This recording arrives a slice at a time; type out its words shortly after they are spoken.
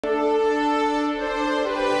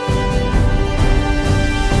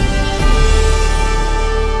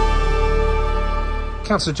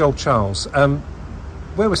Councillor Joel Charles,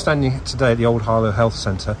 where we're standing today at the old Harlow Health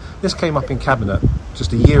Centre, this came up in Cabinet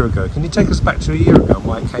just a year ago. Can you take us back to a year ago and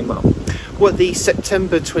why it came up? Well, the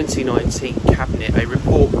September 2019 Cabinet, a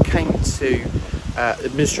report came to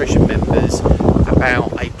administration members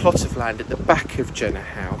about a plot of land at the back of Jenner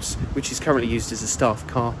House, which is currently used as a staff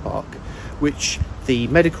car park, which the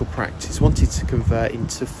medical practice wanted to convert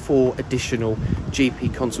into 4 additional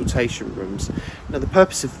GP consultation rooms. Now, the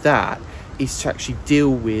purpose of that is to actually deal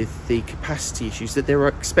with the capacity issues that there are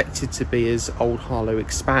expected to be as Old Harlow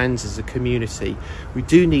expands as a community. We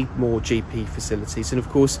do need more GP facilities, and of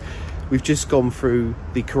course we've just gone through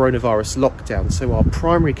the coronavirus lockdown, so our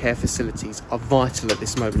primary care facilities are vital at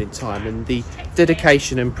this moment in time, and the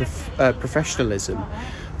dedication and professionalism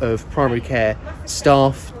of primary care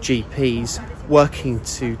staff, GPs, working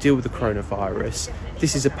to deal with the coronavirus,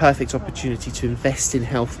 this is a perfect opportunity to invest in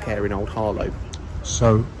healthcare in Old Harlow.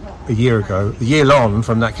 So a year on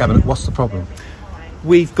from that Cabinet, what's the problem?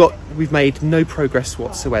 We've made no progress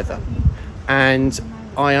whatsoever, and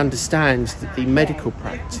I understand that the medical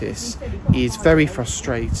practice is very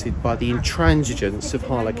frustrated by the intransigence of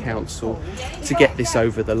Harlow Council to get this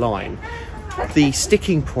over the line. The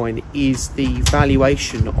sticking point is the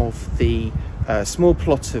valuation of the small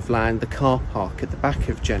plot of land, the car park at the back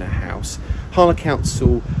of Jenner House. Harlow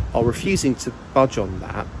Council are refusing to budge on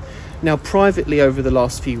that. Now, privately over the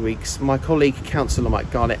last few weeks, my colleague Councillor Mike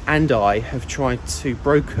Garnett and I have tried to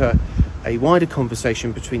broker a wider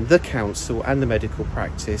conversation between the council and the medical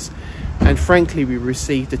practice, and frankly we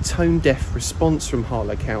received a tone-deaf response from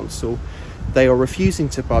Harlow Council. They are refusing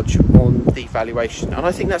to budge on the valuation, and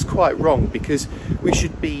I think that's quite wrong, because we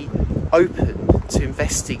should be open to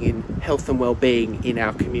investing in health and well-being in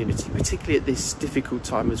our community, particularly at this difficult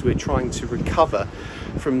time as we're trying to recover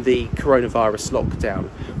from the coronavirus lockdown.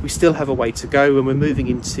 We still have a way to go, and we're moving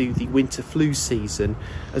into the winter flu season,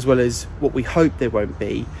 as well as what we hope there won't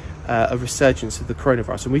be a resurgence of the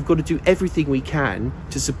coronavirus, and we've got to do everything we can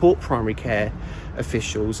to support primary care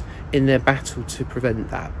officials in their battle to prevent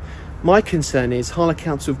that. My concern is Harlow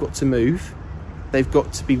Council have got to move. They've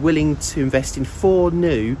got to be willing to invest in 4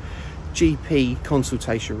 new GP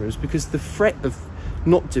consultation rooms, because the threat of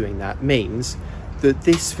not doing that means that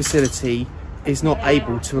this facility is not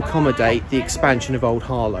able to accommodate the expansion of Old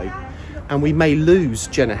Harlow, and we may lose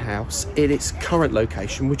Jenner House in its current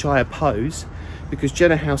location, which I oppose, because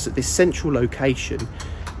Jenner House at this central location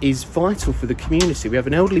is vital for the community. We have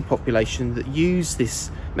an elderly population that use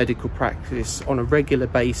this medical practice on a regular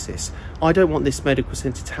basis. I don't want this medical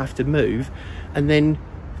centre to have to move and then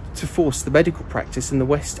to force the medical practice and the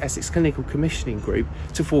West Essex Clinical Commissioning Group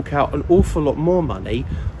to fork out an awful lot more money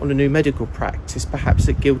on a new medical practice, perhaps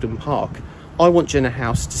at Gildon Park. I want Jenner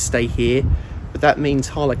House to stay here, but that means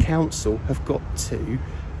Harlow Council have got to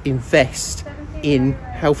invest in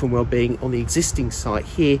health and wellbeing on the existing site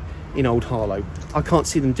here in Old Harlow. I can't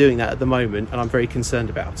see them doing that at the moment, and I'm very concerned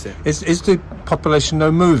about it. Is the population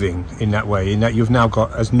now moving in that way, in that you've now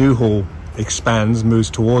got, as Newhall expands, moves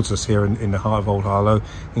towards us here in the heart of Old Harlow,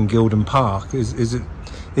 in Gildon Park, is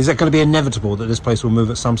that going to be inevitable that this place will move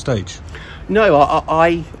at some stage? No,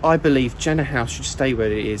 I believe Jenner House should stay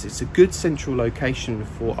where it is. It's a good central location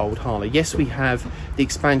for Old Harlow. Yes, we have the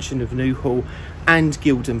expansion of Newhall and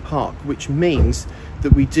Gildon Park, which means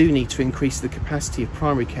that we do need to increase the capacity of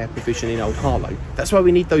primary care provision in Old Harlow. That's why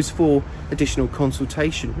we need those 4 additional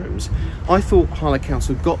consultation rooms. I thought Harlow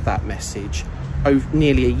Council got that message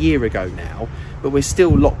nearly a year ago now, but we're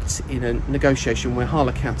still locked in a negotiation where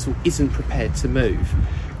Harlow Council isn't prepared to move.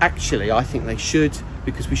 Actually, I think they should,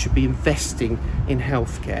 because we should be investing in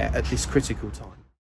healthcare at this critical time.